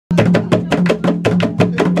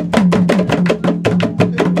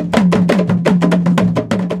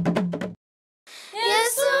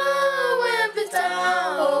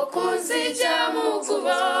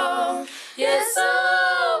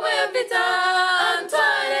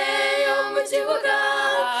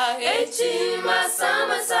Through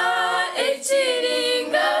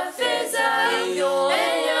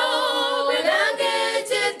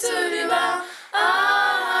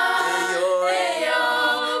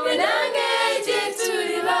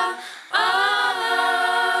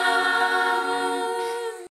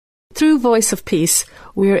Voice of Peace,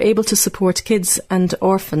 we are able to support kids and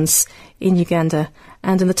orphans in Uganda.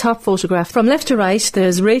 And in the top photograph, from left to right,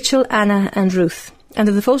 there's Rachel, Anna and Ruth. And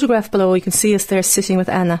in the photograph below, you can see us there sitting with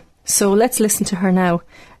Anna. So let's listen to her now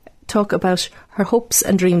talk about her hopes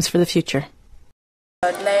and dreams for the future.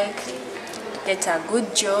 I'd like to get a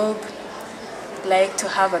good job, like to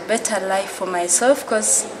have a better life for myself,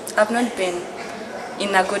 because I've not been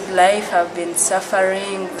in a good life. I've been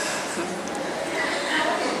suffering.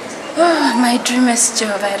 Oh, my dreamest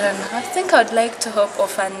job, I don't know. I think I'd like to help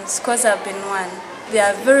orphans, because I've been one. There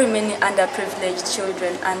are very many underprivileged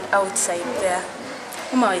children and outside there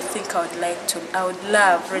whom I think I would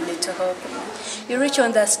love really to help. You reach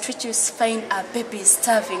on the street, you find a baby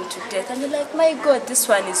starving to death, and you're like, my God, this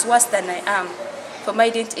one is worse than I am. For me, I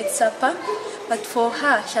didn't eat supper, but for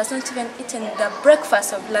her, she has not even eaten the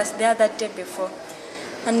breakfast of the other day before.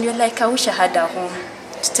 And you're like, I wish I had a home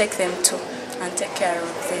to take them to and take care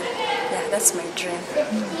of them. Yeah, that's my dream.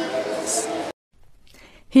 Yes.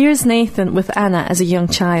 Here's Nathan with Anna as a young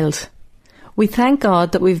child. We thank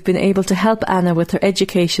God that we've been able to help Anna with her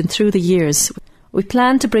education through the years. We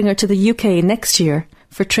plan to bring her to the UK next year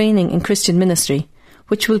for training in Christian ministry,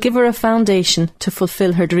 which will give her a foundation to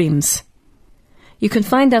fulfil her dreams. You can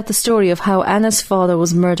find out the story of how Anna's father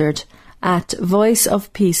was murdered at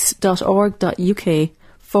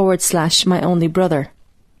voiceofpeace.org.uk/myonlybrother.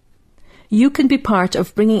 You can be part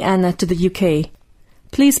of bringing Anna to the UK.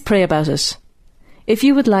 Please pray about it. If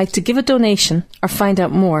you would like to give a donation or find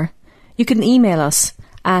out more, you can email us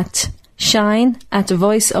at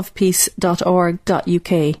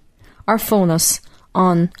shine@voiceofpeace.org.uk or phone us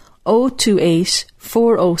on 028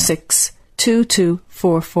 406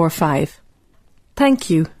 22445. Thank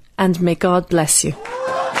you, and may God bless you.